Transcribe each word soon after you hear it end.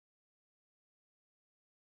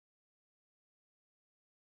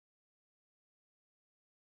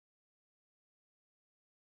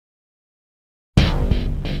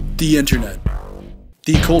The internet,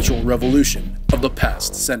 the cultural revolution of the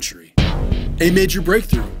past century, a major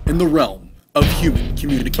breakthrough in the realm of human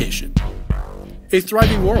communication, a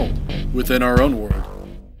thriving world within our own world,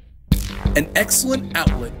 an excellent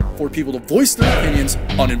outlet for people to voice their opinions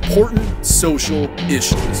on important social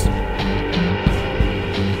issues,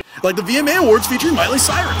 like the VMA Awards featuring Miley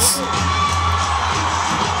Cyrus.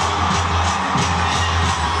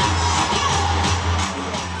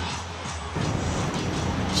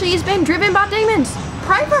 She's been driven by demons.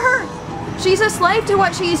 Pray for her. She's a slave to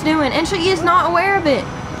what she's doing, and she is not aware of it.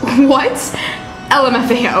 What?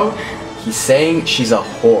 LMFAO. He's saying she's a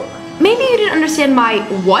whore. Maybe you didn't understand my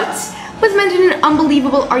what was meant in an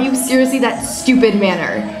unbelievable, are you seriously that stupid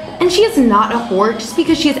manner. And she is not a whore just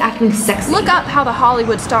because she is acting sexy. Look up how the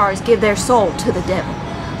Hollywood stars give their soul to the devil.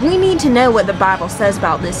 We need to know what the Bible says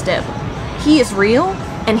about this devil. He is real,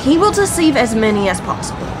 and he will deceive as many as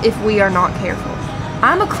possible if we are not careful.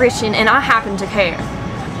 I'm a Christian and I happen to care.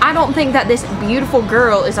 I don't think that this beautiful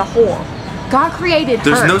girl is a whore. God created her.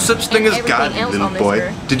 There's no such thing as God, else little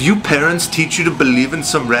boy. Did you parents teach you to believe in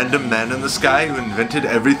some random man in the sky who invented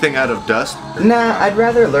everything out of dust? Nah, I'd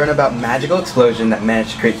rather learn about magical explosion that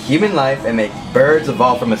managed to create human life and make birds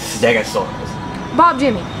evolve from a stegosaurus. Bob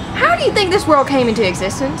Jimmy, how do you think this world came into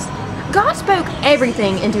existence? God spoke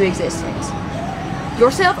everything into existence.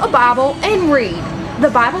 Yourself a Bible and read. The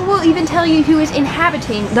Bible will even tell you who is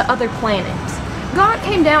inhabiting the other planets. God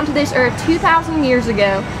came down to this earth 2,000 years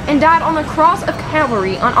ago and died on the cross of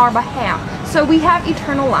Calvary on our behalf, so we have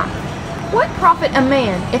eternal life. What profit a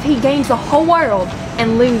man if he gains the whole world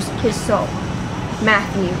and lose his soul?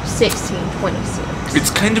 Matthew 16:26. It's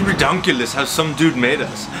kind of redonkulous how some dude made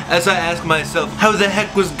us. As I ask myself, how the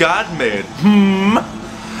heck was God made?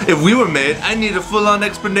 If we were made, I need a full-on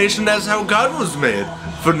explanation as how God was made.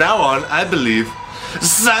 From now on, I believe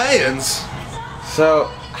science! So,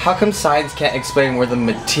 how come science can't explain where the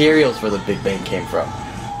materials for the Big Bang came from?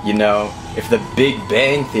 You know, if the Big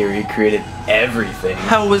Bang Theory created everything.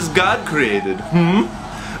 How was God created?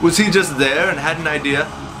 Was he just there and had an idea?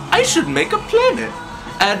 I should make a planet.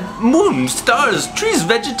 Add moons, stars, trees,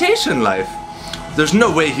 vegetation life. There's no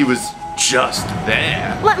way he was just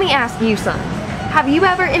there. Let me ask you something. Have you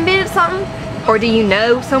ever invented something? Or do you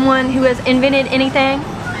know someone who has invented anything?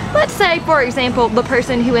 Let's say, for example, the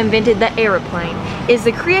person who invented the airplane is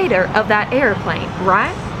the creator of that airplane,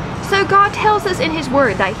 right? So God tells us in His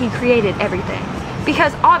Word that He created everything.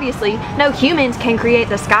 Because obviously, no humans can create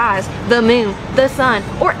the skies, the moon, the sun,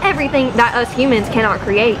 or everything that us humans cannot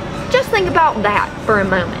create. Just think about that for a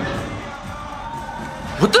moment.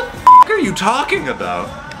 What the f*** are you talking about?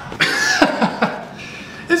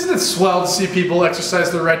 Isn't it swell to see people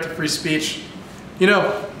exercise their right to free speech? You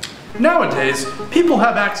know, nowadays, people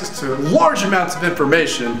have access to large amounts of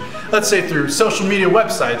information, let's say through social media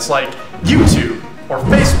websites like YouTube or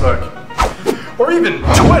Facebook or even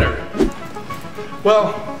Twitter.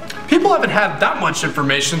 Well, people haven't had that much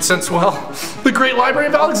information since, well, the Great Library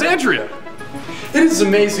of Alexandria. It is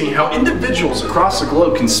amazing how individuals across the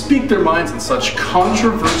globe can speak their minds on such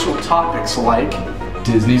controversial topics like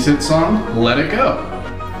Disney's hit song, Let It Go.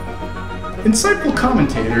 Insightful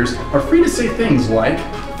commentators are free to say things like,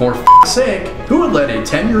 for f***'s sake, who would let a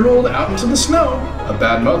 10-year-old out into the snow? A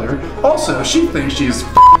bad mother. Also, she thinks she is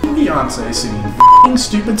f***ing Beyonce singing f***ing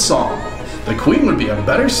stupid song. The Queen would be a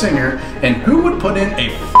better singer, and who would put in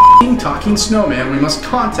a f***ing talking snowman? We must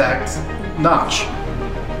contact Notch.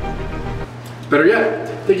 Better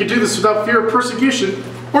yet, they could do this without fear of persecution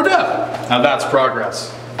or death. Now that's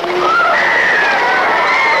progress.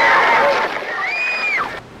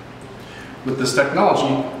 With this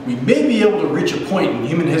technology, we may be able to reach a point in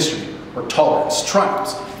human history where tolerance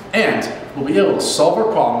triumphs, and we'll be able to solve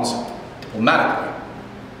our problems diplomatically.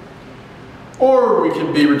 Or we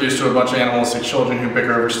could be reduced to a bunch of animalistic children who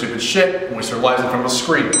bicker over stupid shit and waste their lives in front of a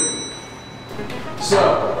screen.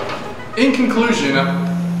 So, in conclusion,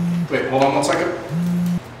 wait, hold on one second.